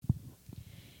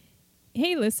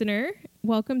Hey, listener.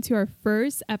 Welcome to our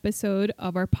first episode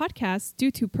of our podcast, Due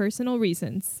to Personal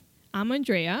Reasons. I'm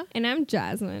Andrea. And I'm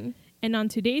Jasmine. And on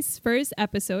today's first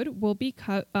episode, we'll be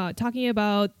talking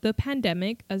about the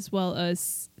pandemic as well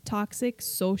as toxic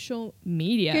social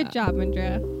media. Good job,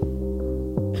 Andrea.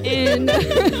 And,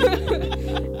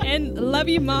 and love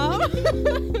you, Mom.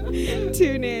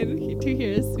 Tune in to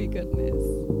hear sweet goodness.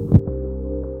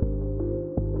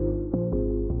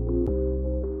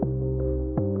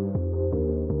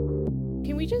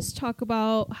 Can we just talk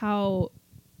about how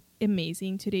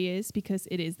amazing today is, because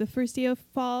it is the first day of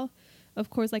fall?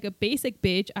 Of course, like a basic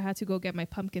bitch, I had to go get my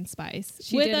pumpkin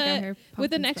spice with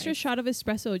an extra shot of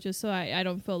espresso, just so I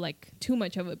don't feel like too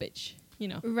much of a bitch. You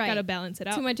know, right. Gotta balance it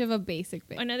out. Too much of a basic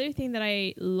bitch. Another thing that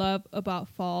I love about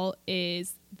fall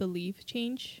is the leaf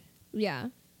change. Yeah.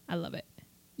 I love it.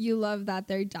 You love that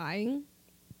they're dying?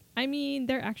 I mean,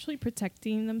 they're actually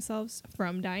protecting themselves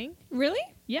from dying. Really?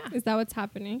 Yeah. Is that what's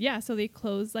happening? Yeah, so they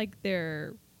close like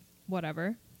their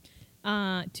whatever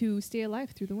to stay alive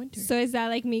through the winter. So is that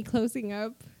like me closing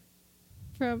up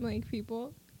from like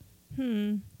people? I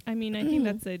mean, I think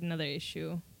that's another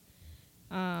issue.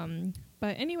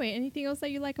 But anyway, anything else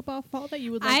that you like about fall that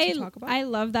you would like to talk about? I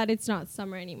love that it's not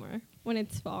summer anymore when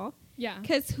it's fall. Yeah.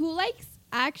 Because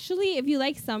actually, if you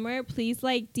like summer, please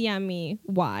like DM me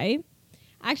why.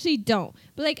 Actually, don't.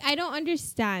 But like, I don't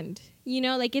understand. You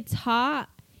know, like it's hot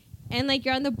and like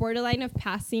you're on the borderline of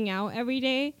passing out every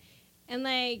day. And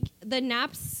like the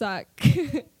naps suck.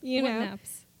 you what know?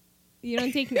 Naps? You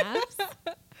don't take naps?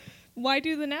 Why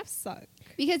do the naps suck?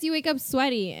 Because you wake up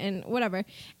sweaty and whatever.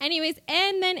 Anyways,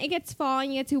 and then it gets fall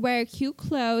and you get to wear cute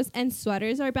clothes and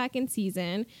sweaters are back in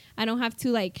season. I don't have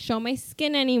to like show my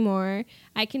skin anymore.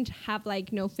 I can have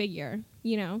like no figure,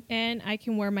 you know? And I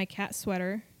can wear my cat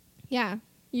sweater. Yeah.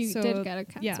 You did get a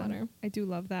cat sweater. I do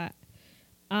love that.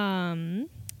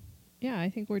 Yeah, I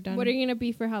think we're done. What are you going to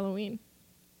be for Halloween?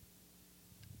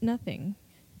 Nothing.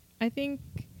 I think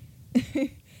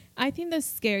the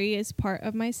scariest part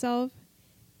of myself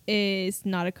is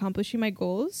not accomplishing my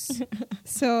goals.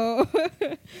 So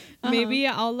maybe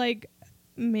I'll like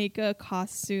make a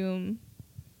costume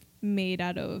made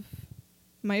out of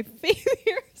my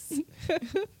failures.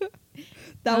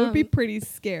 That would be pretty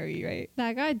scary, right?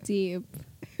 That got deep.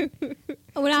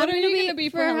 What I'm gonna be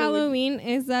for Halloween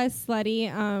is a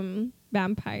slutty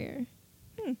vampire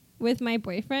with my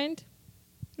boyfriend.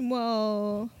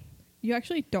 Well, you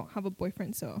actually don't have a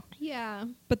boyfriend, so yeah.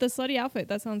 But the slutty outfit,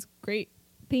 that sounds great.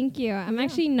 Thank you. I'm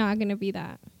actually not gonna be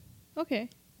that. Okay.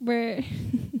 We're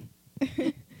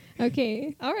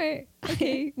okay. All right.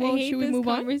 Okay. Well, should we move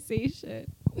on?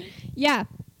 Conversation. Yeah.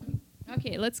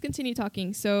 Okay, let's continue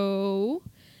talking. So,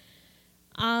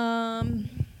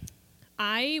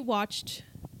 I watched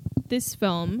this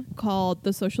film called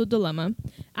The Social Dilemma,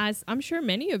 as I'm sure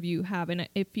many of you have, and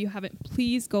if you haven't,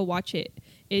 please go watch it.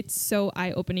 It's so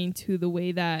eye-opening to the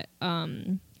way that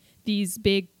these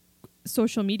big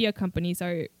social media companies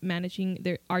are managing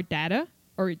our data,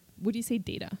 or would you say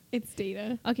data? It's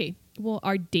data. Okay, well,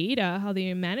 our data, how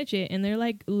they manage it, and they're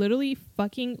like literally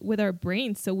fucking with our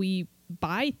brains, so we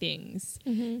buy things,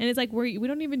 and it's like we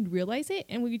don't even realize it,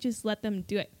 and we just let them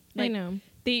do it. Like, I know.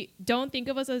 They don't think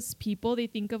of us as people; they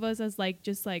think of us as like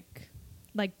just like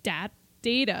data.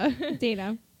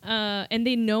 Data. And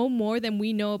they know more than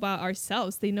we know about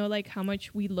ourselves. They know like how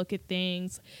much we look at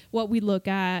things, what we look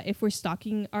at, if we're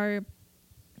stalking our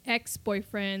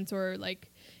ex-boyfriends, or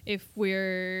like if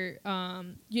we're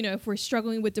if we're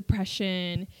struggling with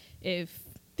depression, if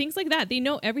things like that. They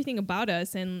know everything about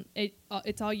us, and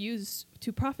it's all used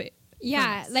to profit.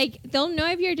 Yeah, like they'll know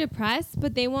if you're depressed,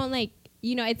 but they won't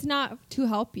it's not to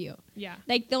help you. Yeah.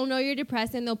 Like they'll know you're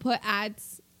depressed and they'll put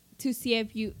ads to see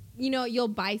if you'll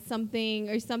buy something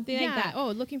or something like that. Oh,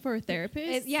 looking for a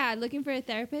therapist? Looking for a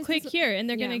therapist. Click here, and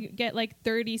they're going to get like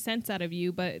 30 cents out of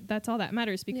you, but that's all that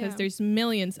matters, because there's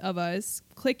millions of us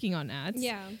clicking on ads.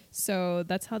 Yeah. So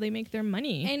that's how they make their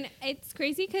money. And it's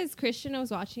crazy because Christian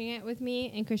was watching it with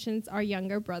me, and Christian's our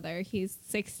younger brother. He's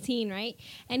 16, right?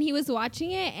 And he was watching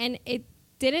it, and it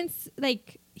didn't,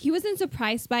 like, he wasn't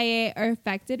surprised by it or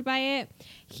affected by it.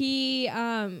 He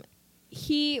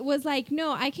was like,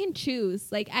 no, I can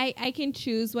choose. Like, I can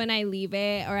choose when I leave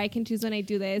it, or I can choose when I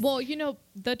do this. Well,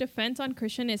 the defense on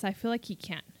Christian is I feel like he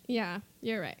can't. Yeah,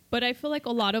 you're right. But I feel like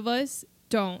a lot of us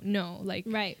don't know. Like,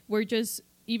 right. We're just,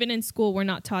 even in school, we're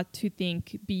not taught to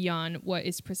think beyond what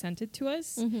is presented to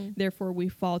us. Mm-hmm. Therefore, we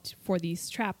fall for these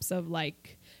traps of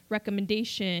like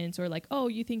recommendations, or like, oh,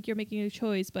 you think you're making a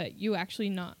choice, but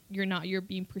you're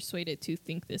being persuaded to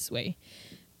think this way.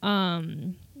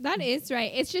 That is right.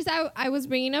 It's just I was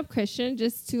bringing up Christian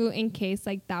just to, in case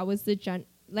like that was the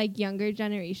like younger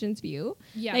generation's view.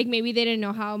 Yeah. Like maybe they didn't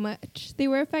know how much they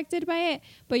were affected by it.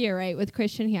 But you're right, with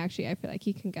Christian, I feel like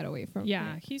he can get away from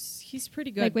yeah, it. he's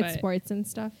pretty good. Like with but, sports and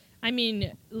stuff. I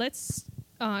mean, let's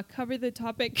cover the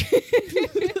topic.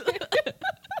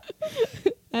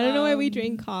 I don't know why we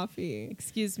drink coffee.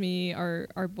 Excuse me,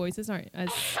 our voices aren't as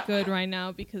good right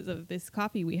now because of this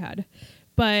coffee we had.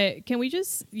 But can we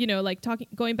just, like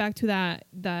going back to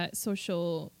that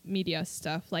social media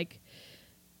stuff, like,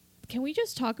 can we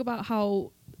just talk about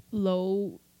how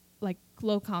low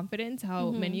confidence,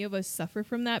 how many of us suffer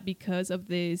from that because of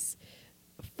this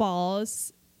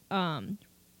false,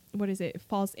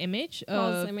 false image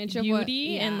of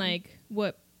beauty and like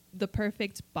what the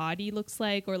perfect body looks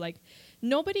like, or like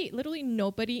literally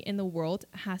nobody in the world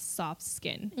has soft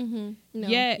skin. No,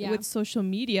 Yet with social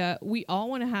media, we all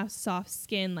want to have soft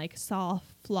skin, like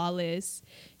soft, flawless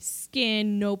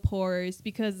skin, no pores,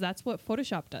 because that's what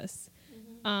Photoshop does.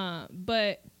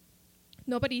 But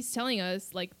nobody's telling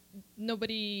us, like,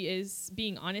 nobody is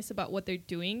being honest about what they're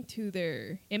doing to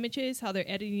their images, how they're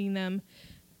editing them.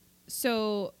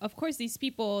 So, of course, these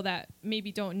people that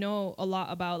maybe don't know a lot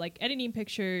about, like, editing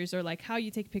pictures or, like, how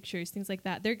you take pictures, things like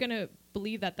that, they're going to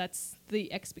believe that that's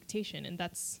the expectation, and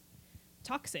that's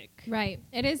toxic. Right.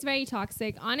 It is very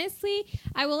toxic. Honestly,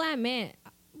 I will admit.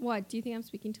 What? Do you think I'm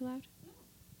speaking too loud? No.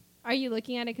 Are you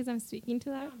looking at it because I'm speaking too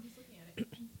loud? No, I'm just looking at it.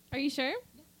 Are you sure?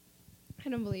 Yeah. I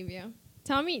don't believe you.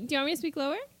 Tell me, do you want me to speak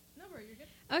lower? No, bro, you're good.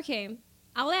 Okay.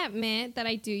 I'll admit that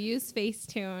I do use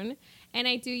Facetune, and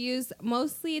I do use,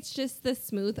 mostly it's just the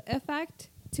smooth effect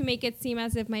to make it seem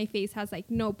as if my face has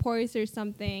like no pores or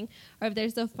something, or if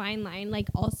there's a fine line, like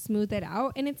I'll smooth it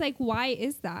out. And it's like, why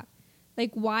is that?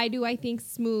 Like, why do I think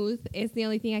smooth is the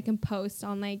only thing I can post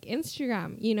on like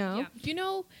Instagram, Yeah.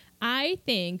 I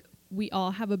think we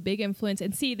all have a big influence.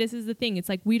 And see, this is the thing. It's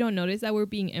like we don't notice that we're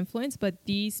being influenced, but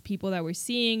these people that we're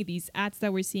seeing, these ads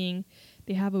that we're seeing,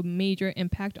 they have a major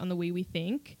impact on the way we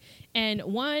think. And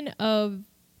one of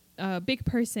a big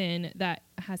person that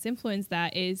has influenced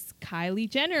that is Kylie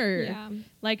Jenner. Yeah.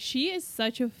 Like, she is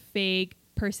such a fake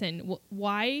person.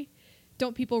 Why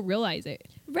don't people realize it?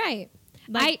 Right.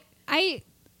 Like, I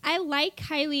like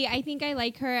Kylie. I think I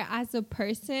like her as a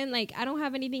person. Like, I don't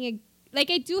have anything like,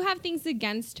 I do have things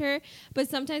against her, but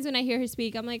sometimes when I hear her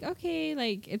speak, I'm like, okay,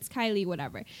 like, it's Kylie,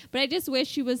 whatever. But I just wish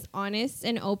she was honest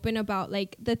and open about,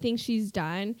 like, the things she's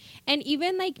done. And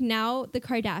even, like, now the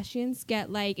Kardashians get,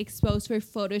 like, exposed for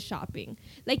photoshopping.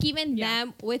 Like, even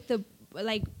them with the,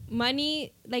 like,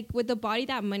 money, like, with the body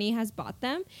that money has bought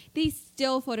them, they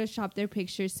still Photoshop their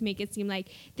pictures to make it seem like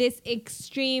this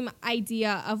extreme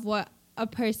idea of what a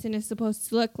person is supposed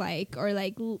to look like, or,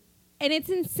 like, and it's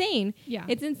insane. Yeah.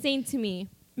 It's insane to me.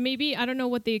 Maybe, I don't know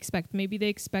what they expect. Maybe they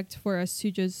expect for us to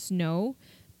just know.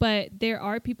 But there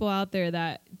are people out there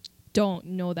that don't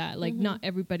know that. Like, not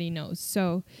everybody knows.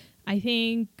 So I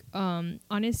think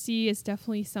honesty is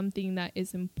definitely something that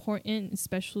is important,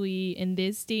 especially in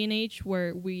this day and age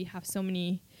where we have so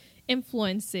many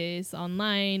influences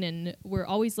online and we're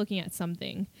always looking at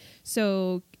something.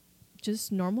 So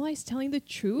just normalize telling the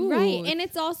truth. Right. And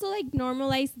it's also like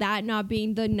normalize that not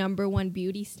being the number one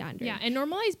beauty standard. Yeah. And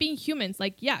normalize being humans.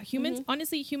 Like, yeah, humans,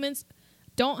 honestly, humans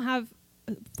don't have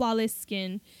flawless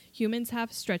skin. Humans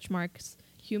have stretch marks.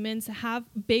 Humans have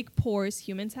big pores.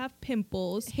 Humans have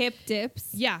pimples. Hip dips.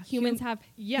 Yeah. Humans have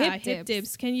hip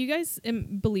dips. Can you guys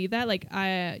believe that? Like,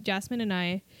 Jasmine and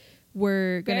I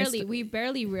were we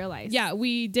barely realized. Yeah,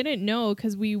 we didn't know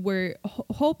because we were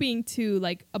hoping to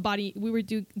like a body. We were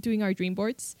doing our dream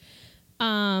boards,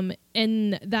 and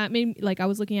that made me, like, I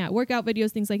was looking at workout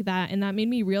videos, things like that, and that made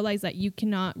me realize that you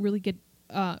cannot really get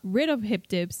rid of hip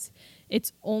dips.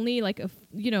 It's only like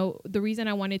the reason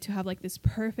I wanted to have like this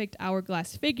perfect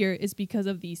hourglass figure is because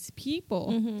of these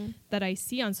people that I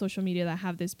see on social media that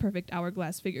have this perfect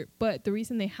hourglass figure. But the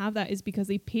reason they have that is because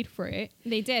they paid for it.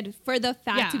 They did, for the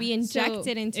fat to be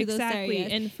injected into those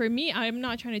areas. And for me, I'm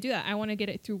not trying to do that. I want to get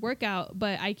it through workout,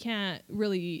 but I can't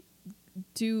really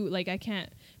I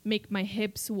can't make my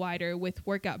hips wider with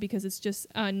workout because it's just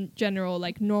a general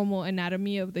like normal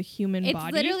anatomy of the human body.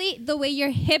 It's literally the way your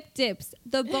hip dips.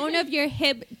 The bone of your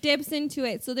hip dips into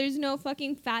it. So there's no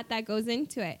fucking fat that goes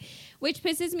into it, which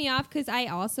pisses me off because I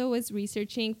also was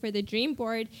researching for the dream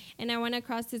board and I went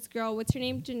across this girl. What's her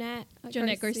name? Jeanette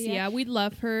Garcia. We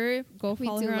love her. Go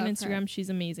follow her on Instagram. Her. She's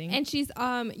amazing. And she's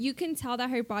you can tell that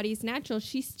her body's natural.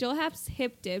 She still has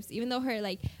hip dips, even though her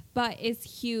like butt is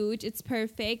huge. It's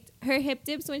perfect. Her hip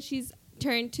dips when she's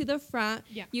turned to the front,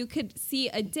 you could see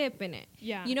a dip in it.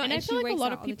 Yeah. You know, and I feel like a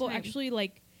lot of people actually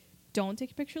like don't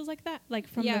take pictures like that, like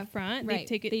from the front. Right.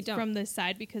 They take it from the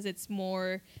side because it's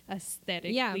more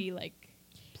aesthetically like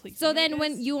placement. So I then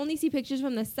when guess. you only see pictures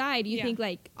from the side, you Yeah. think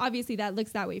like, obviously that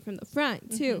looks that way from the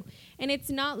front too. Mhm. And it's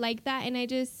not like that. And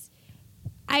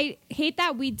I hate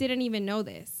that we didn't even know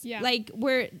this. Yeah. Like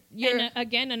and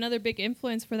again, another big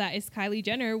influence for that is Kylie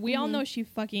Jenner. We all Mhm. know she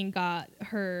fucking got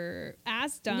her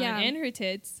ass done Yeah. and her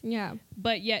tits, yeah.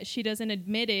 but yet she doesn't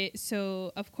admit it.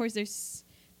 So of course there's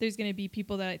gonna be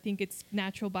people that think it's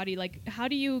natural body. Like, how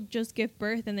do you just give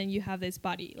birth and then you have this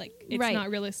body? Like, it's Right. not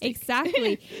realistic.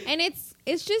 Exactly. And it's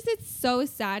so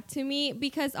sad to me,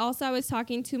 because also I was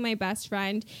talking to my best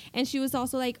friend and she was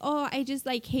also like, oh, I just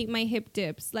like hate my hip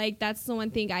dips. Like, that's the one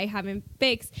thing I haven't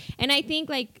fixed. And I think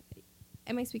like,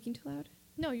 am I speaking too loud?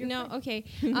 No, you're No, fine. okay.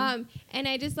 And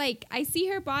I just like, I see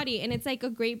her body and it's like a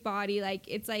great body. Like,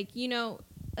 it's like, you know,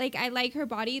 like I like her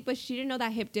body, but she didn't know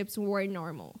that hip dips were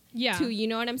normal. Yeah. Too, you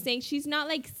know what I'm saying? She's not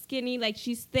like skinny, like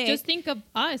she's thick. Just think of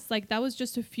us. Like, that was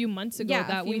just a few months ago Yeah, a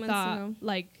that few we months thought ago.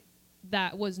 like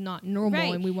that was not normal,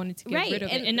 Right. and we wanted to get Right. rid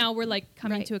of it. And now we're like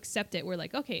coming Right. to accept it. We're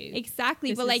like, okay,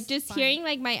 Exactly. this But like is just fine. hearing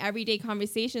like my everyday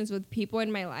conversations with people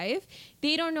in my life,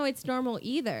 they don't know it's normal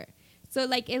either. So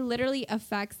like it literally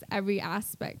affects every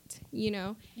aspect, you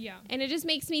know? yeah. And it just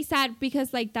makes me sad,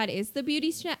 because like that is the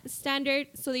beauty standard.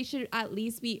 So they should at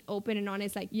least be open and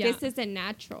honest. Like, Yeah. this isn't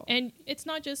natural. And it's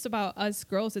not just about us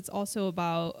girls, it's also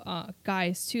about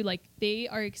guys too. Like, they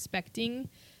are expecting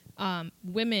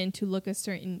women to look a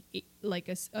certain like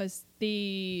as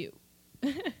they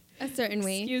A certain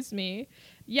way. excuse me.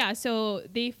 Yeah, so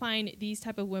they find these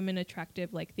type of women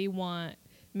attractive. Like, they want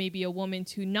maybe a woman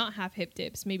to not have hip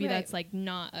dips. Maybe Right. that's like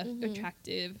not Mhm.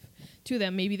 attractive to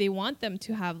them. Maybe they want them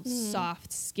to have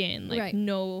soft skin, like Right.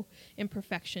 no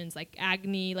imperfections, like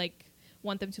acne, like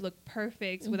want them to look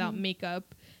perfect without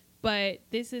makeup. But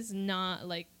this is not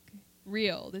like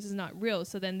real. This is not real.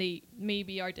 So then they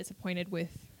maybe are disappointed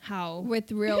with how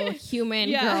With real human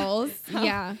Yeah. girls. How-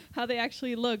 Yeah. how they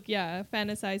actually look. Yeah,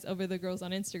 fantasize over the girls on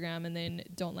Instagram and then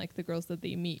don't like the girls that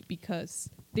they meet because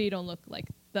they don't look like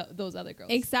those other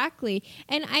girls. Exactly.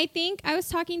 And I think I was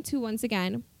talking to, once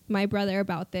again, my brother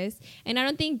about this, and I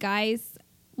don't think guys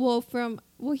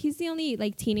he's the only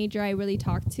like teenager I really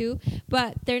talk to,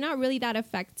 but they're not really that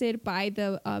affected by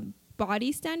the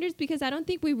body standards, because I don't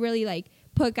think we really like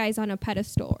put guys on a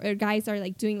pedestal, or guys are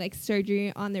like doing like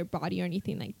surgery on their body or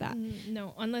anything like that.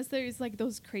 No, unless there's like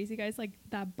those crazy guys like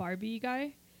that Barbie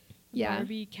guy. Yeah.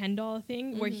 Barbie Ken doll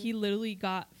thing where Mhm. he literally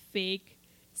got fake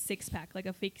six-pack, like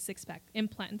a fake six-pack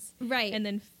implants. Right. And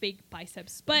then fake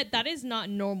biceps. But that is not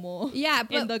normal Yeah, in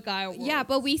but the guy world. yeah,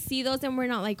 but we see those and we're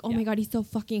not like, oh Yeah. my god, he's so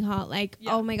fucking hot. Like,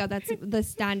 Yeah. oh my god, that's the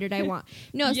standard I want.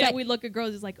 No, yeah, so we look at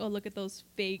girls, it's like, oh, look at those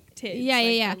fake tits. Yeah,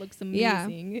 like, yeah. That looks Yeah.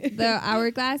 amazing. the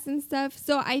hourglass and stuff.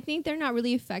 So I think they're not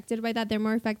really affected by that. They're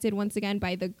more affected, once again,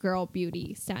 by the girl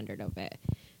beauty standard of it.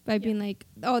 By being like,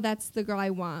 oh, that's the girl I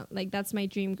want. Like, that's my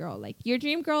dream girl. Like, your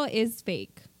dream girl is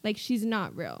fake. Like, she's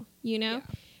not real, you know? Yeah.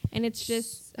 And it's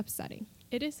just upsetting.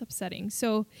 It is upsetting.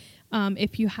 So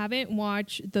if you haven't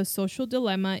watched The Social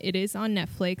Dilemma, it is on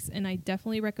Netflix, and I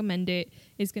definitely recommend it.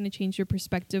 It's going to change your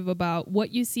perspective about what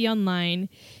you see online,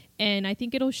 and I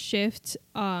think it'll shift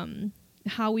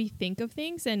how we think of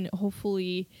things and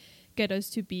hopefully get us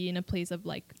to be in a place of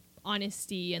like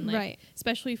honesty and like Right.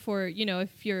 especially for, you know,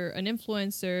 if you're an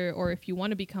influencer or if you want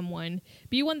to become one,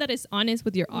 be one that is honest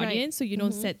with your Right. audience so you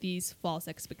don't Mhm. set these false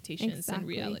expectations in Exactly.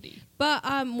 reality. But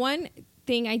one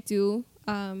thing I do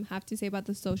have to say about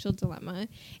The Social Dilemma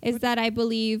is that I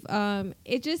believe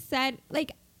it just said,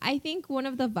 like, I think one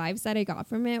of the vibes that I got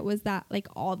from it was that like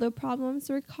all the problems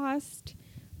were caused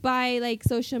by like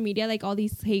social media, like all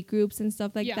these hate groups and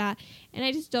stuff like Yeah. that. And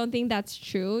I just don't think that's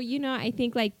true. You know, I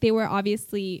think like they were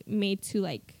obviously made to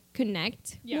like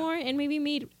connect more and maybe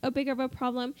made a bigger of a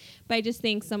problem. But I just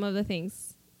think some of the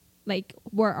things like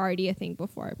were already a thing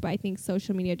before. But I think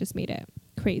social media just made it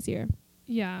crazier.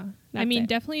 Yeah. I That's mean, it.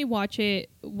 definitely watch it.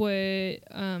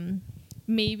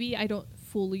 Maybe I don't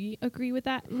fully agree with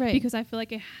that. Right. Because I feel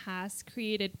like it has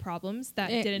created problems that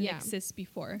didn't yeah. exist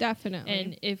before. Definitely.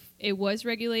 And if it was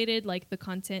regulated, like the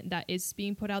content that is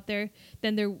being put out there,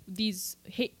 then these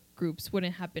hate groups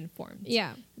wouldn't have been formed.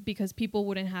 yeah. Because people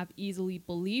wouldn't have easily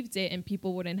believed it and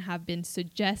people wouldn't have been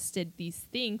suggested these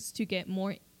things to get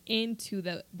more into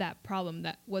that problem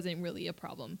that wasn't really a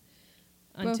problem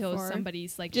until Before.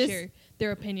 somebody's like Just- share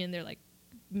their opinion. They're like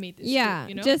made this Yeah, true,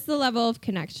 you know? just the level of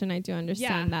connection. I do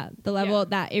understand Yeah. that the level Yeah.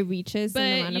 that it reaches. and the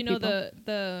but amount you of know people.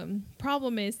 the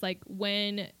problem is like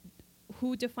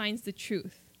who defines the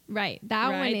truth. Right, that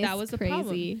right? one is that was the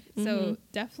crazy. problem. So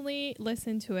definitely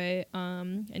listen to it.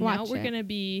 And now Watch we're it. gonna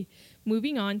be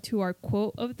moving on to our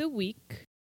quote of the week.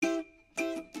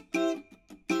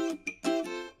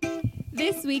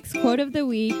 This week's quote of the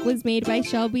week was made by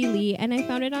Shelby Lee, and I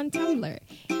found it on Tumblr.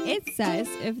 It says,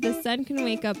 "If the sun can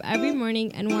wake up every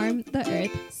morning and warm the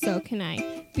earth, so can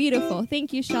I." Beautiful.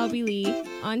 Thank you, Shelby Lee,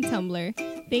 on Tumblr.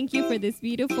 Thank you for this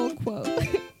beautiful quote.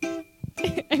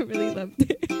 I really loved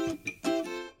it.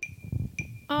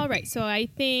 All right. So I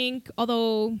think,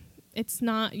 although it's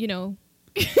not, you know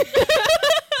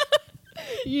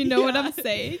what I'm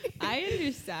saying. I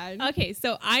understand. Okay,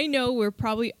 so I know we're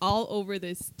probably all over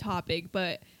this topic,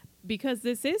 but because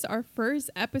this is our first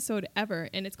episode ever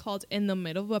and it's called In the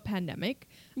Middle of a Pandemic,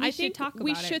 I think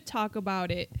we should talk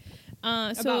about it.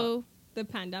 So the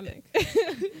pandemic.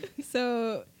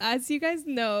 So as you guys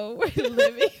know, we're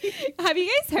living. Have you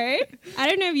guys heard? I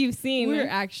don't know if you've seen. We're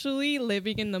actually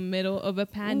living in the middle of a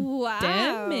pandemic.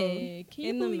 Wow. Can you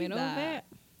In the believe middle that?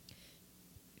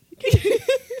 of it.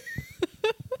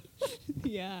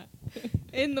 Yeah.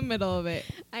 In the middle of it.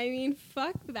 I mean,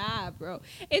 fuck that, bro.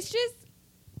 It's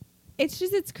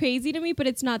crazy to me, but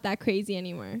it's not that crazy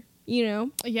anymore. You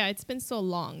know? Yeah, it's been so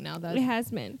long now that It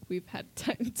has been. we've had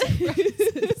time to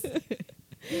process.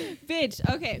 Bitch,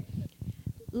 okay.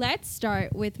 Let's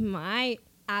start with my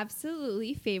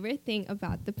absolutely favorite thing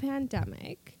about the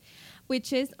pandemic,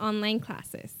 which is online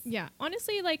classes. Yeah,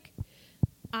 honestly, like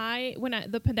when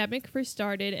the pandemic first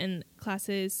started and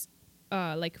classes,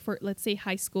 like for let's say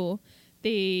high school,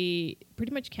 they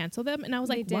pretty much canceled them, and I was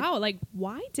like, wow, like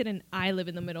why didn't I live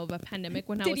in the middle of a pandemic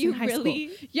when I was in high school?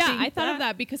 Yeah, I thought of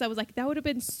that because I was like, that would have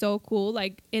been so cool,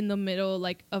 like in the middle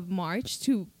like of March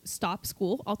to stop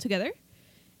school altogether,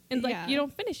 and like you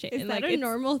don't finish it. Is and, that like, a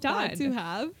normal thought to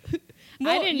have?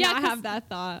 Well, I did not have that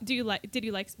thought. Did you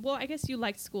like? Well, I guess you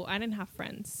liked school. I didn't have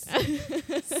friends,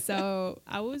 so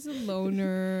I was a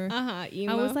loner.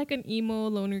 Emo. I was like an emo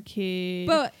loner kid.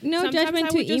 But no Sometimes judgment I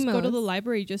to would just emos. go to the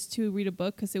library just to read a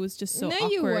book because it was just so awkward. No,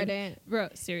 you wouldn't. Bro,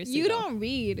 seriously. You don't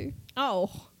read.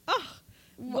 Oh.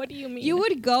 What do you mean? You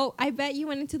would go. I bet you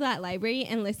went into that library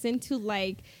and listened to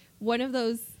like one of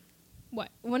those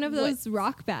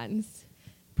rock bands.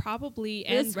 Probably,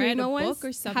 and read a book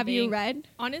or something. Have you read?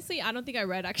 Honestly, I don't think I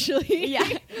read actually. Yeah,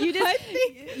 you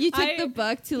took the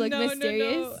book to look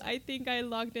mysterious. No. I think I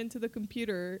logged into the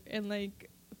computer and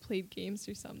like played games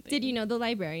or something. Did you know the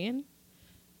librarian?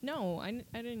 No, I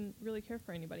didn't really care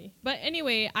for anybody. But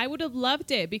anyway, I would have loved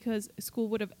it because school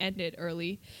would have ended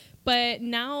early. But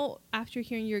now, after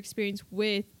hearing your experience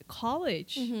with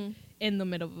college in the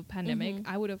middle of a pandemic,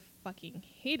 I would have fucking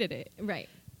hated it. Right.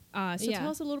 So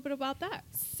tell us a little bit about that.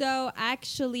 So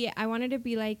actually, I wanted to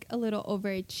be like a little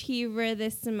overachiever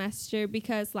this semester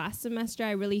because last semester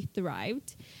I really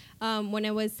thrived when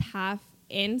I was half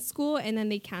in school and then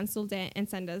they canceled it and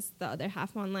sent us the other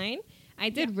half online. I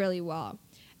did really well.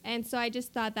 And so I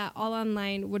just thought that all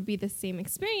online would be the same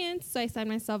experience. So I signed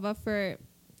myself up for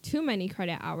too many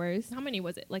credit hours. How many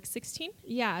was it? Like 16?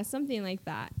 Yeah, something like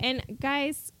that. And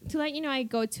guys, to let you know, I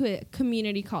go to a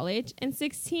community college and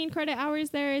 16 credit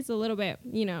hours there is a little bit,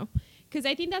 you know, because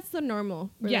I think that's the normal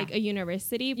for like a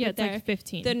university. Yeah, but it's like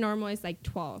 15. The normal is like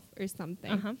 12 or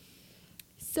something. Uh-huh.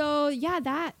 So yeah,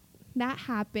 that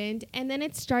happened. And then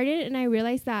it started and I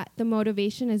realized that the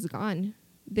motivation is gone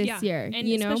this year. And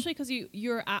you know? especially because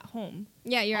you're at home.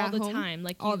 Yeah, you're all at the home time.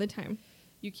 Like all the time.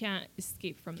 You can't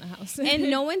escape from the house.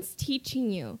 And no one's teaching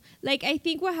you. Like, I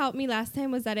think what helped me last time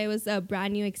was that it was a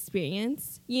brand new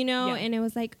experience, you know? Yeah. And it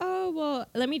was like, oh, well,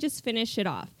 let me just finish it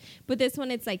off. But this one,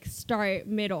 it's like start,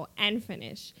 middle, and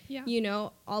finish, you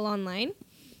know, all online.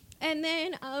 And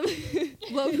then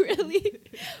what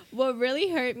really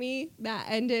hurt me that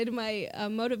ended my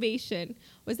motivation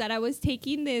was that I was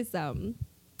taking this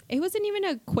it wasn't even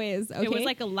a quiz, okay? It was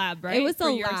like a lab, right? It was for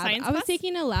a your lab. Science I was class?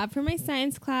 taking a lab for my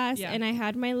science class, and I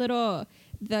had my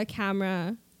the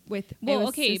camera with. Well,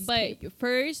 okay, but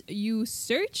first you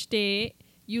searched it.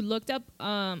 You looked up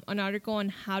an article on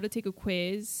how to take a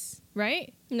quiz,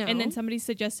 right? No. And then somebody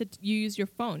suggested you use your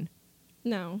phone.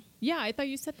 No. Yeah, I thought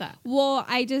you said that. Well,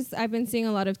 I've been seeing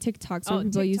a lot of TikToks where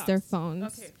people use their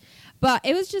phones. Okay. But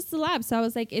it was just a lab, so I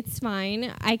was like, it's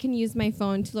fine. I can use my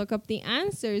phone to look up the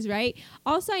answers, right?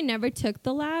 Also, I never took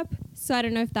the lab, so I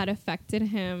don't know if that affected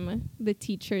him, the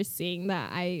teacher, seeing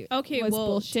that I was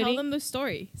bullshitting. Tell them the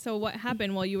story. So what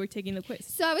happened while you were taking the quiz?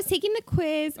 So I was taking the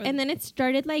quiz, and then it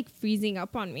started, like, freezing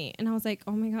up on me. And I was like,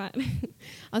 oh, my God.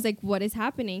 I was like, what is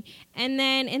happening? And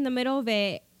then in the middle of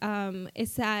it, it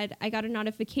said, I got a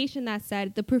notification that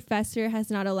said, the professor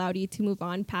has not allowed you to move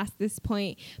on past this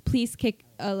point. Please click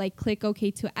OK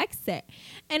to exit.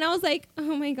 And I was like,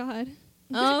 oh my God.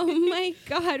 Oh my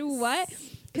God, what?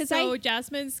 So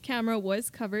Jasmine's camera was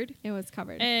covered. It was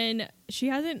covered. And she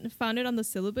hasn't found it on the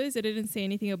syllabus. It didn't say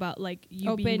anything about like you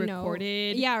open being note.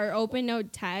 recorded. Yeah, or open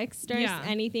note text or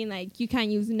anything like you can't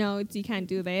use notes, you can't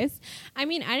do this. I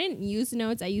mean, I didn't use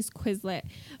notes, I used Quizlet.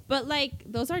 But like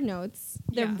those are notes.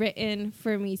 They're written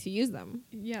for me to use them.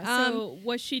 Yeah. So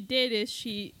what she did is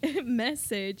she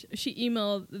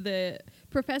emailed the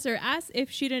professor, asked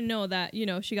if she didn't know that, you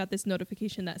know, she got this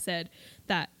notification that said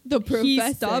that he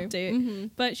stopped it. Mm-hmm.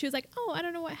 But she was like, oh, I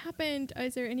don't know what happened.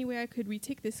 Is there any way I could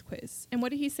retake this quiz? And what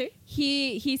did he say?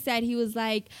 He said, he was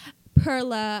like,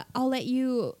 Perla, I'll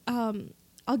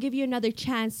give you another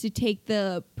chance to take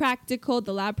the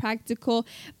lab practical,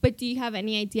 but do you have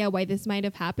any idea why this might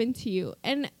have happened to you?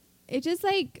 And it just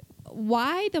like,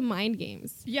 why the mind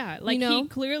games? Yeah, like, you know? He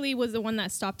clearly was the one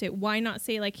that stopped it. Why not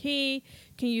say like, hey,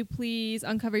 can you please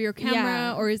uncover your camera?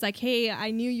 Yeah. Or is like, hey,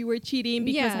 I knew you were cheating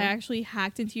because I actually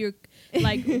hacked into your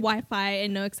like Wi-Fi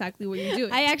and know exactly what you're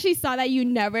doing. I actually saw that you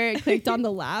never clicked on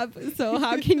the lab, so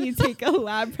how can you take a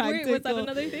lab practical? Wait, was that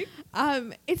another thing?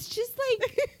 It's just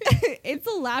like it's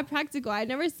a lab practical. I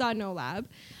never saw no lab.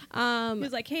 He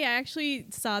was like, hey, I actually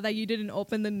saw that you didn't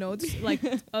open the notes like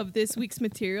of this week's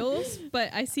materials,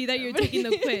 but I see that you're taking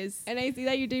the quiz. And I see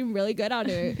that you're doing really good on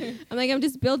it. I'm like, I'm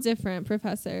just built different,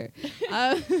 professor.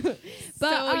 But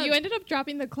so you ended up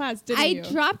dropping the class, didn't you? I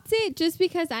dropped it just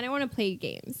because I didn't want to play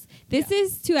games. This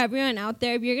is to everyone out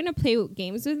there. If you're going to play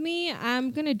games with me,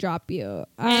 I'm going to drop you.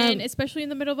 And especially in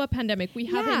the middle of a pandemic, we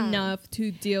have enough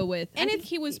to deal with. And I think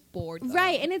he was bored. Though.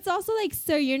 Right. And it's also like,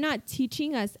 sir, you're not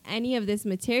teaching us any of this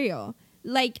material.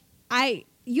 Like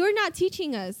you're not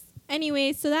teaching us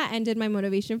anyway. So that ended my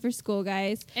motivation for school,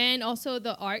 guys. And also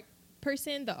the art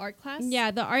class.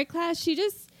 Yeah, the art class. She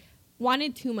just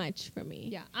wanted too much from me.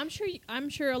 Yeah, I'm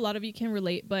sure a lot of you can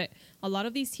relate, but a lot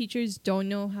of these teachers don't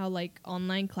know how like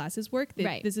online classes work.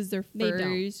 This is their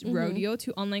first rodeo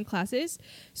to online classes.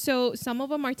 So some of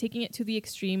them are taking it to the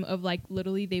extreme of like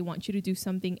literally they want you to do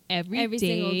something every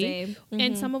single day. Mm-hmm.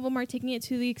 And some of them are taking it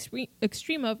to the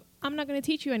extreme of I'm not going to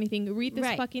teach you anything. Read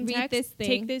this fucking text,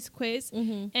 take this quiz,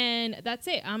 and that's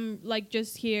it. I'm like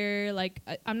just here, like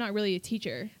I'm not really a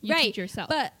teacher. You teach yourself.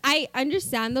 But I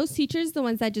understand those teachers, the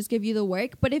ones that just give you the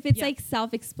work. But if it's like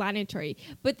self-explanatory.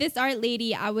 But this art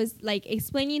lady, I was like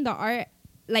explaining the art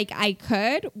like I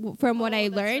could from what I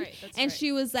learned. And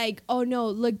she was like, oh no,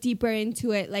 look deeper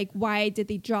into it. Like, why did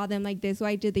they draw them like this?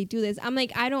 Why did they do this? I'm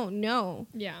like, I don't know.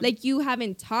 Yeah. Like, you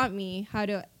haven't taught me how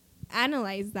to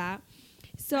analyze that.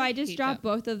 So I just dropped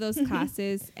both of those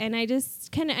classes. And I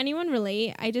just, can anyone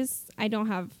relate? I don't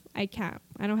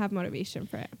have motivation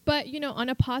for it. But, you know, on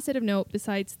a positive note,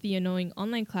 besides the annoying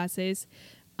online classes,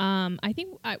 I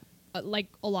think like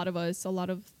a lot of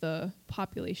the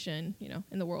population, you know,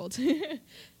 in the world.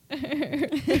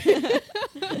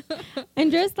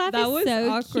 Andrea's laugh that is was so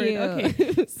awkward. Cute.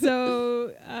 Okay,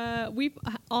 so we've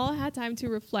all had time to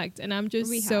reflect, and I'm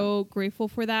just so grateful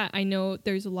for that. I know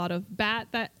there's a lot of bad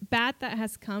that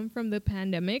has come from the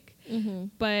pandemic,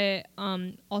 but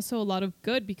also a lot of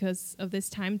good because of this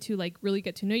time to like really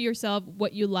get to know yourself,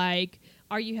 what you like.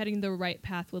 Are you heading the right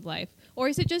path with life, or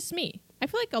is it just me? I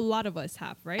feel like a lot of us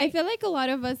have, right? I feel like a lot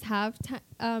of us have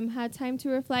had time to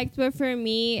reflect, but for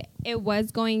me, it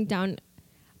was going down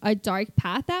a dark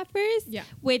path at first,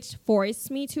 which forced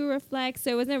me to reflect.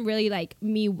 So it wasn't really like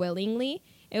me willingly.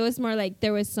 It was more like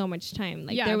there was so much time.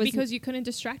 Like there was because you couldn't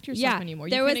distract yourself anymore.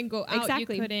 You couldn't go out. You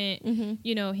couldn't,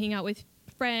 you know, hang out with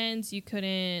friends. You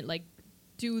couldn't like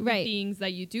do the things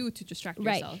that you do to distract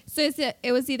yourself. So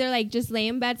it was either like just lay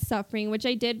in bed suffering, which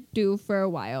I did do for a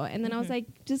while, and then I was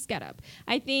like, just get up.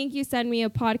 I think you sent me a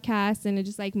podcast and it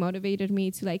just like motivated me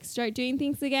to like start doing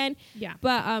things again. Yeah.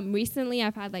 But recently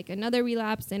I've had like another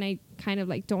relapse and I kind of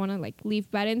like don't want to like leave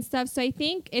bed and stuff. So I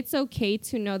think it's okay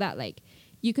to know that like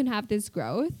you can have this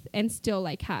growth and still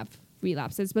like have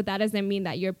relapses, but that doesn't mean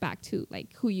that you're back to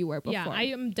like who you were before. Yeah, I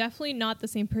am definitely not the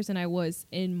same person I was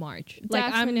in March.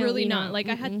 Like I'm really not. Like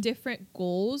I had different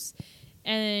goals,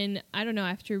 and I don't know,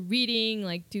 after reading,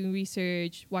 like doing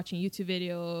research, watching YouTube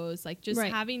videos, like just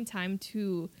having time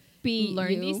to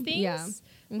learn these things,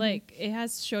 like it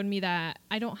has shown me that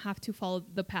I don't have to follow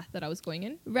the path that I was going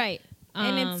in. Right.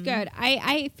 And it's good.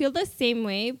 I feel the same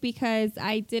way because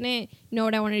I didn't know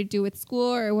what I wanted to do with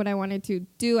school or what I wanted to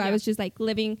do. I was just like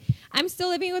living. I'm still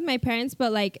living with my parents,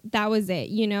 but like that was it.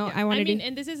 You know, I wanted to.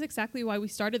 And this is exactly why we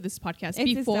started this podcast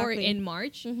before in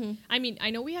March. I mean, I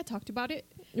know we had talked about it,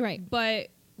 right? But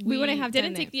we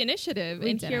didn't take the initiative,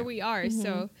 and here we are.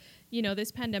 So, you know,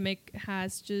 this pandemic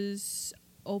has just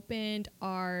opened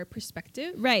our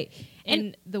perspective, right,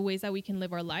 and the ways that we can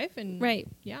live our life, and right,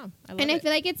 yeah, I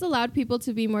feel like it's allowed people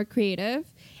to be more creative,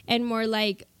 and more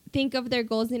like think of their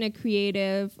goals in a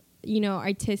creative,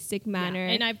 artistic manner.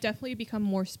 Yeah, and I've definitely become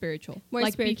more spiritual. More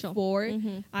like spiritual. Before,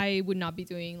 Mhm. I would not be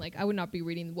doing I would not be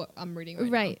reading what I'm reading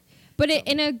right Right. now. But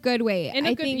in a good way. In a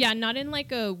I good, think, yeah, not in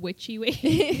like a witchy way.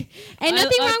 and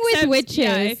nothing wrong with Except, witches.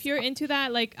 Yeah, if you're into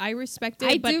that, like I respect it,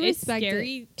 I but do it's respect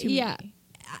scary it. to Yeah. me.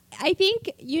 I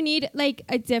think you need like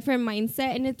a different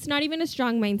mindset, and it's not even a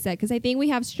strong mindset because I think we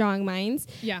have strong minds,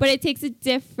 Yeah. but it takes a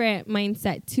different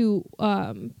mindset to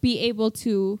be able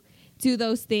to do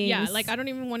those things. Yeah, like I don't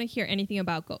even want to hear anything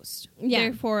about ghosts. Yeah.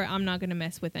 Therefore, I'm not gonna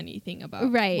mess with anything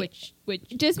about Right. which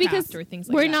just because or things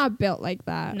like we're that. not built like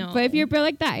that. No. But if you're built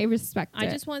like that, I respect I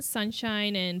it. just want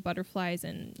sunshine and butterflies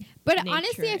and But nature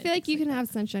honestly, I and feel like things you can have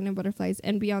sunshine and butterflies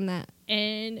and beyond that.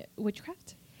 and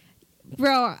witchcraft.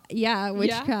 Bro, yeah,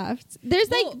 witchcraft. There's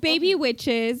Well, like baby okay.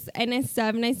 witches and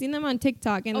stuff, and I've seen them on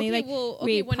TikTok, and they like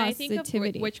rate when I think of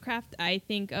positivity. witchcraft, I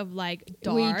think of like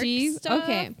dark Ouija? stuff.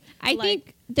 Okay, I like-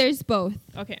 think there's both.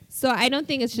 Okay. So I don't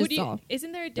think it's just all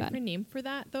Isn't there a different name for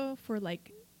that though? For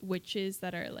like witches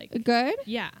that are like good.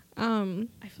 yeah. I feel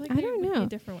like I there don't would be know. a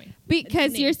different way.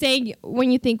 Because name. you're saying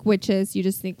when you think witches, you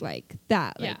just think like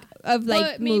that, like of like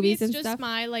but maybe movies it's and just stuff.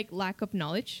 my like lack of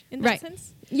knowledge in that Right.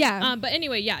 sense. Yeah. But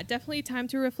anyway, yeah, definitely time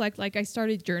to reflect. Like I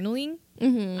started journaling.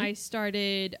 Mhm. I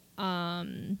started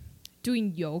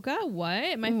doing yoga.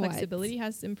 My What? flexibility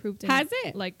has improved. In, Has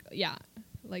it? Like yeah,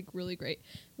 like really great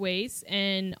ways.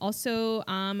 And also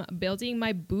building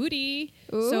my booty.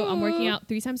 So I'm working Ooh. out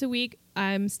 3 times a week.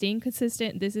 I'm staying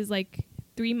consistent. This is like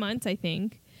 3 months, I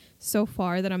think, so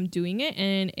far that I'm doing it,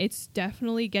 and it's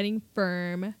definitely getting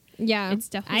firm. Yeah. It's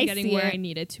definitely I getting see where it. I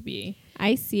need it to be.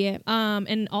 I see it.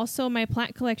 And also my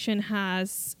plant collection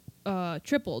has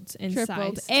tripled in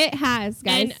size. It has,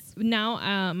 guys. And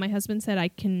now my husband said I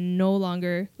can no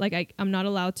longer, like I'm not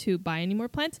allowed to buy any more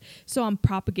plants. So I'm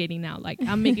propagating now. Like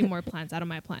I'm making more plants out of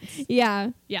my plants.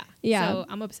 Yeah. Yeah. Yeah. So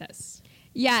I'm obsessed.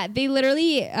 Yeah, they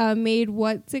literally made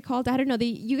what's it called? I don't know.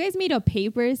 You guys made a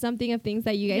paper or something of things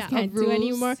that you guys Yeah, can't of do rules.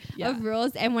 anymore Yeah. of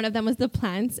rules, and one of them was the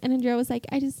plants. And Andrea was like,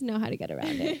 "I just know how to get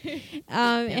around it."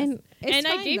 And it's And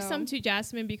I fine, gave though. some to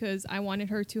Jasmine because I wanted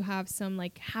her to have some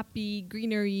like happy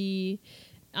greenery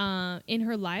in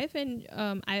her life. And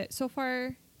I so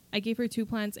far I gave her 2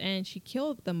 plants and she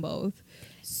killed them both.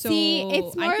 So See,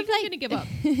 it's more I of think like I'm gonna give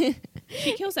up.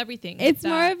 She kills everything. It's that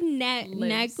more of lives.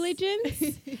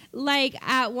 negligence. Like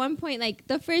at one point, like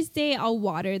the first day, I'll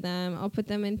water them, I'll put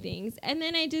them in things, and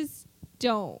then I just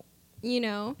don't.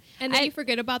 And then you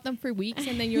forget about them for weeks,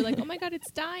 and then you're like, "Oh my god,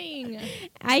 it's dying."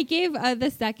 I gave the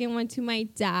second one to my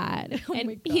dad, Oh and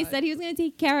my he God. said he was going to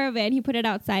take care of it. And he put it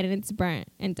outside, and it's burnt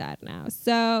and dead now.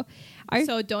 So,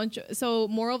 So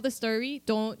moral of the story: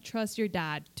 don't trust your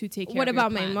dad to take care. what of your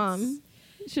about my plants. mom?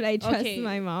 Should I trust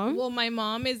my mom? Well, my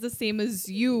mom is the same as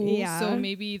you, Yeah. so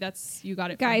maybe you got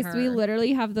it. Guys, from her. we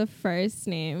literally have the first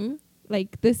name,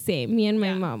 like the same. Me and my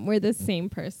Yeah. mom, we're the same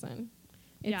person.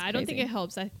 It's I don't think crazy. it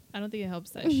helps. I don't think it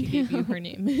helps that she gave you her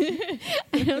name.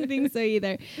 I don't think so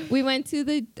either. We went to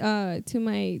the to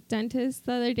my dentist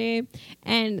the other day,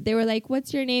 and they were like,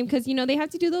 "What's your name?" Because they have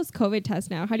to do those COVID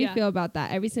tests now. How do you Yeah. feel about that?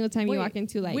 Every single time Wait, you walk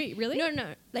into like, wait, really?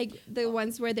 No, like the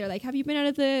ones where they're like, "Have you been out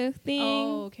of the thing?"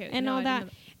 Oh, okay. and No, all I that.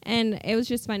 didn't know And it was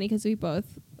just funny because we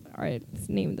both are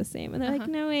named the same, and they're like,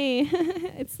 Uh-huh. "No way,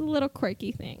 it's a little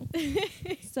quirky thing."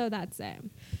 So that's it.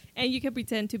 And you can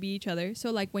pretend to be each other.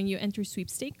 So like when you enter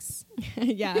sweepstakes,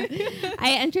 Yeah,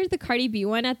 I entered the Cardi B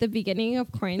one at the beginning of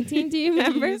quarantine. Do you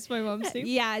remember? Use my mom's name.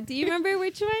 Yeah. Do you remember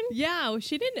which one? Yeah, well,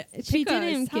 she didn't. She pick us.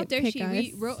 didn't How dare pick she?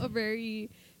 We us. wrote a very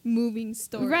moving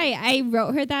story. Right. I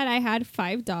wrote her that I had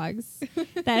 5 dogs,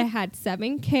 that I had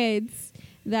 7 kids,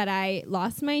 that I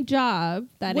lost my job.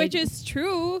 Which is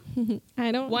true.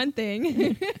 I don't. One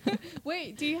thing.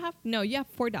 Wait, do you have? No, you have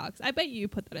 4 dogs. I bet you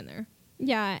put that in there.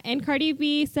 Yeah. And Cardi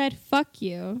B said, "Fuck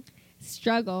you,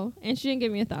 struggle," and she didn't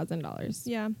give me $1,000.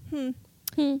 Yeah.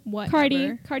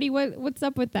 Whatever. Cardi, what's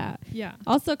up with that? Yeah.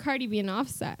 Also, Cardi B and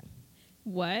Offset.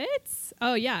 What?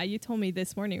 Oh yeah, you told me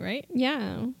this morning, right?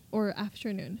 Yeah. Or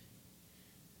afternoon.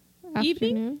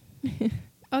 Evening? Afternoon.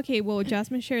 Okay, well,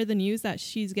 Jasmine shared the news that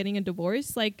she's getting a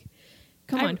divorce. Like,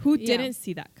 come I- on, who yeah. didn't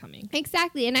see that coming?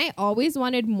 Exactly. And I always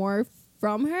wanted more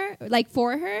from her, like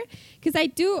for her, because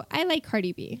I like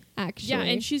Cardi B, actually. Yeah,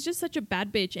 and she's just such a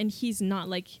bad bitch, and he's not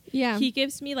like. Yeah. He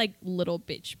gives me like little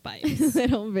bitch vibes.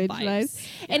 little bitch Vibes. vibes.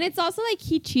 Yeah. And it's also like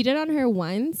he cheated on her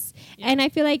once. Yeah. And I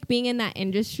feel like being in that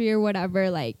industry or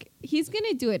whatever, like he's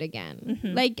gonna do it again.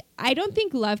 Mhm. Like, I don't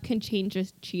think love can change a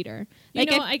cheater. You Like,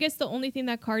 know, I guess the only thing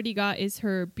that Cardi got is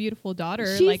her beautiful daughter.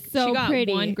 She's like so she got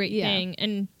pretty. one great Yeah. thing,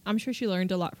 and I'm sure she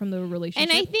learned a lot from the relationship.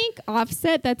 and I think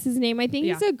Offset, that's his name. I think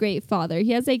he's Yeah. a great father.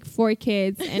 He has like 4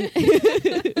 kids, and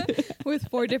with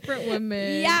 4 different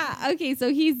women. yeah, okay,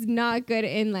 so he's not good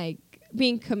in like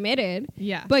being committed,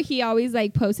 Yeah. but he always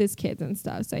like posts his kids and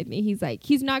stuff. So I think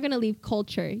he's not gonna leave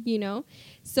culture, you know.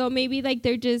 So maybe like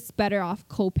they're just better off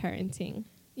co-parenting.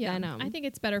 Yeah, than, I think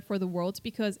it's better for the world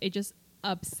because it just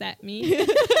upset me.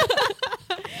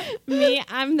 me,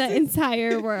 I'm the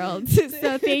entire world.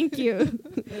 So thank you.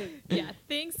 Yeah,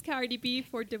 thanks Cardi B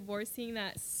for divorcing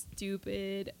that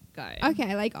stupid guy. Okay,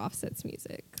 I like Offset's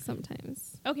music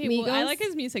sometimes. Okay, well, I Migos? like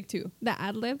his music too. The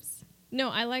ad libs. No,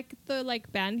 I like the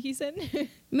like band he's in.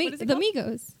 Me, What is it the called?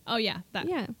 Migos. Oh yeah, that.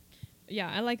 Yeah. Yeah,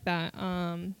 I like that.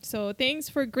 So thanks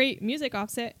for great music,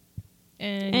 Offset.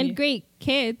 And great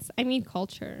kids. I mean,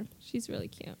 culture. She's really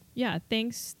cute. Yeah,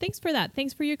 thanks for that.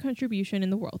 Thanks for your contribution in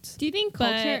the world. Do you think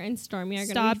But Culture and Stormy are going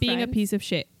to be Stop being a friends? piece of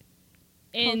shit.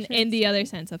 In Culture in and the other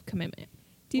Stormy? sense of commitment.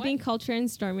 Do you What? think Culture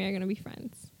and Stormy are going to be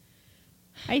friends?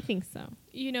 I think so.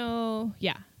 You know,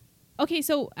 yeah. Okay,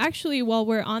 so actually while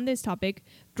we're on this topic,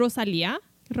 Rosalia,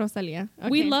 Rosalia. Okay.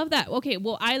 we love that. Okay,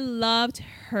 well, I loved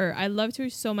her. I loved her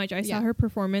so much. I saw Yeah. her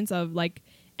performance of like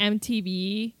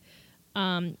MTV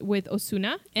with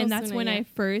Osuna, and that's Ozuna, when yeah. I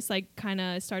first like kind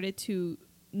of started to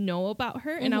know about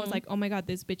her, and I was Mhm. like, oh my god,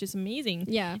 this bitch is amazing.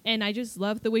 Yeah. And I just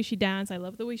love the way she dances. I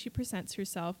love the way she presents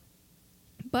herself.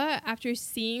 But after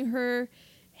seeing her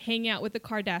hang out with the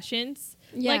Kardashians,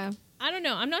 Yeah. like, I don't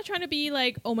know. I'm not trying to be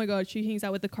like, oh my god, she hangs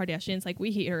out with the Kardashians. Like,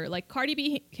 we hate her. Like, Cardi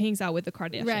B hangs out with the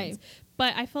Kardashians. Right.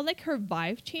 But I felt like her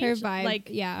vibe changed. Her vibe. Like,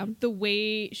 yeah. the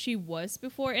way she was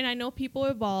before. And I know people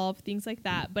evolve, things like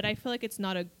that. But I feel like it's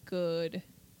not a good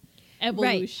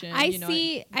evolution. Right. you know,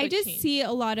 I good just change. see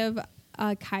a lot of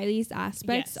Kylie's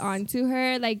aspects Yes. onto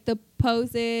her, like the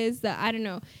poses, I don't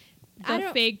know. I the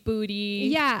don't- fake booty.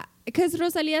 Yeah, because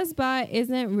Rosalia's butt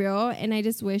isn't real, and I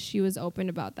just wish she was open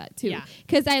about that too. Yeah.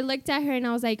 Because I looked at her and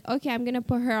I was like, okay, I'm gonna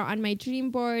put her on my dream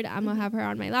board. I'm gonna have her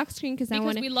on my lock screen because I Because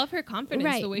want to. we love her confidence.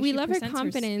 Right, The way we she love her presents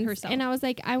confidence, herself. and I was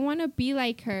like, I want to be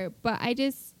like her, but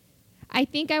I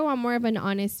think I want more of an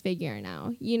honest figure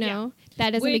now. You Yeah. know,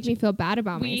 that doesn't make Which me feel bad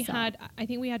about myself. I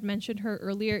think we had mentioned her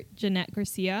earlier, Jeanette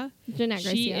Garcia. Jeanette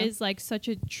Garcia. She is like such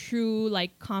a true,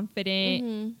 like confident,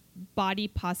 Mhm. body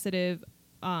positive,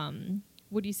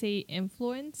 would you say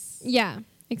influence? Yeah,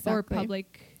 exactly. Or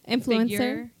public Influencer.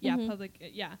 figure? Yeah, Mhm.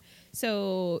 public. Yeah.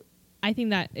 So I think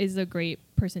that is a great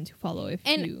person to follow if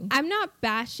And you. I'm not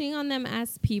bashing on them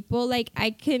as people. Like,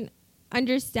 I can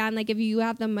understand, like, if you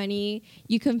have the money,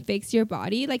 you can fix your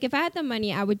body. Like, if I had the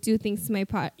money, I would do things to my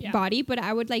Yeah. body, but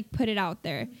I would like put it out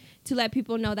there to let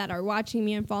people know that are watching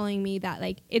me and following me that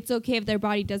like it's okay if their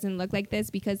body doesn't look like this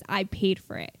because I paid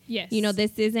for it. Yes. You know,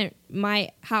 this isn't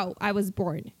how I was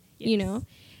born. You Yes. know,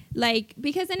 like,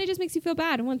 because then it just makes you feel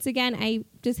bad. Once again, I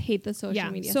just hate the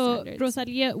social media So standards.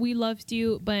 Rosalia, we loved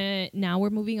you, but now we're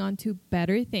moving on to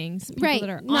better things. People Right. that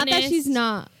are Not that she's honest.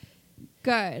 not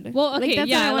good. Well, okay, Like, that's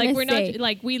yeah, what I like wanna we're say. not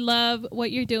like we love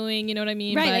what you're doing. You know what I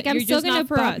mean? Right, But like, I'm you're still just gonna not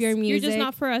for bop us. your You're just music.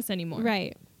 not for us anymore.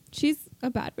 Right. She's a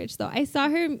bad bitch, though. I saw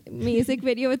her music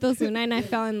video with Ozuna and I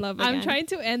fell in love again. I'm trying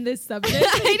to end this subject.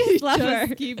 I just love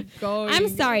her. Keep going. I'm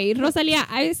sorry, Rosalia.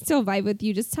 I still vibe with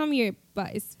you. Just tell me your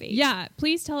butt is fake. Yeah,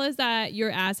 please tell us that your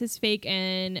ass is fake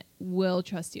and we'll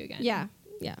trust you again. Yeah.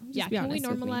 Yeah. Just Yeah. be Can we honest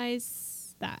with me.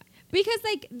 normalize that? Because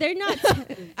like they're not.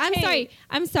 I'm Hey.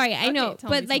 sorry. I Okay, know, tell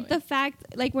but me, like tell the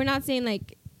fact, like we're not saying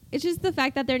like it's just the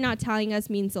fact that they're not telling us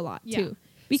means a lot Yeah. too.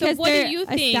 Because so what they're do you a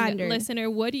think, standard. listener?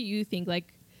 What do you think?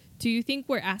 Like, do you think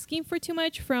we're asking for too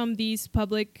much from these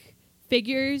public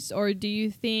figures, or do you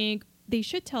think they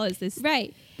should tell us this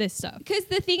Right. this stuff? Because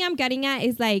the thing I'm getting at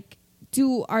is like,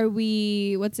 are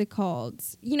we, what's it called?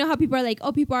 You know how people are like,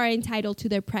 oh, people are entitled to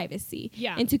their privacy.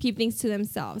 Yeah. And to keep things to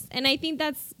themselves. And I think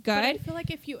that's But I good. feel like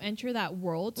if you enter that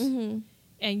world Mm-hmm.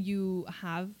 and you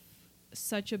have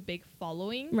such a big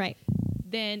following, Right.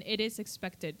 then it is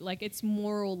expected. Like, it's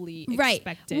morally Right.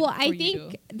 expected. Well, for I you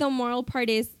think to- the moral part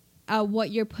is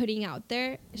what you're putting out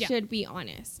there Yeah. should be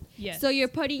honest. Yes. So you're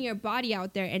putting your body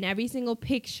out there, and every single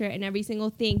picture and every single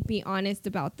thing, be honest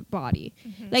about the body.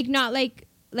 Mm-hmm. Like, not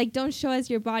like don't show us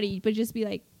your body, but just be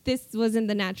like, this wasn't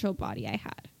the natural body I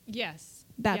had. Yes.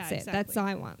 That's Yeah, it. That's exactly. all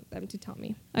I want them to tell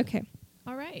me. Okay.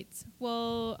 All right.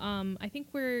 Well, I think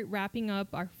we're wrapping up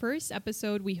our first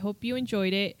episode. We hope you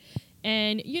enjoyed it.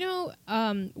 And, you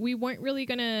know, we weren't really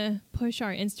going to push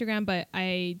our Instagram, but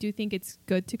I do think it's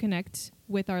good to connect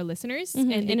with our listeners,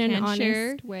 Mhm. and they in an can honest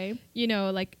share, way. you know,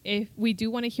 like if we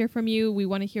do want to hear from you, we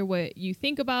want to hear what you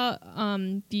think about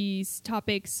these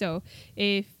topics. So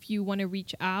if you want to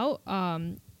reach out,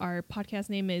 our podcast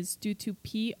name is Due to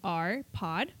PR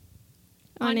Pod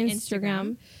on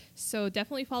Instagram. So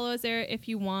definitely follow us there if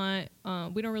you want.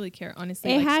 We don't really care,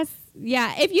 honestly. It has,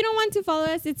 yeah. If you don't want to follow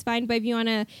us, it's fine. But if you want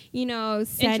to, you know,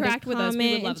 send interact a with us. We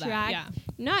comment, would love interact, that. Yeah.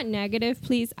 not negative,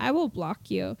 please. I will block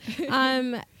you.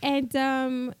 And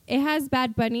it has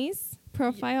Bad Bunny's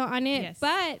profile on it. Yes.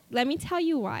 But let me tell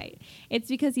you why. It's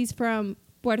because he's from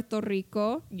Puerto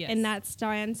Rico, Yes. and that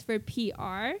stands for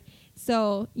PR.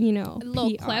 So, you know, A little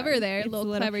PR. clever there. A It's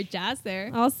little clever jazz there.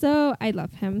 Also, I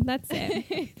love him. That's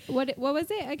it. What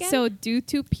was it again? So Due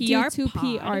to PR Due to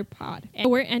Pod. PR Pod. And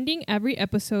we're ending every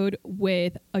episode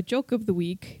with a joke of the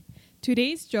week.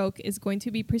 Today's joke is going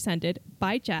to be presented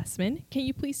by Jasmine. Can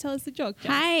you please tell us the joke,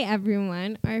 Jas? Hi,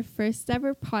 everyone. Our first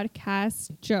ever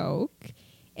podcast joke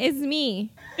is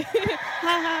me.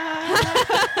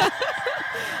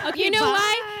 Okay, You know bye.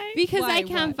 why? Because Why? I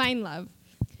can't What? find love.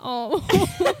 Oh.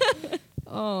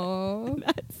 Oh.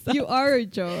 You are a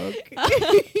joke.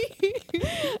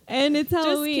 And it's Just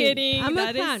Halloween. kidding. I'm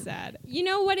That a is clown. sad. You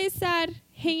know what is sad?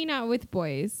 Hanging out with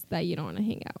boys that you don't want to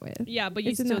hang out with. Yeah, but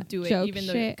you Isn't still that do it joke even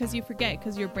though shit? because you forget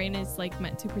because your brain is like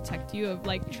meant to protect you of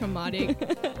like traumatic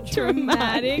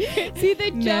Traumatic. See,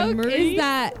 the joke Memories? is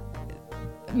that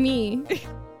me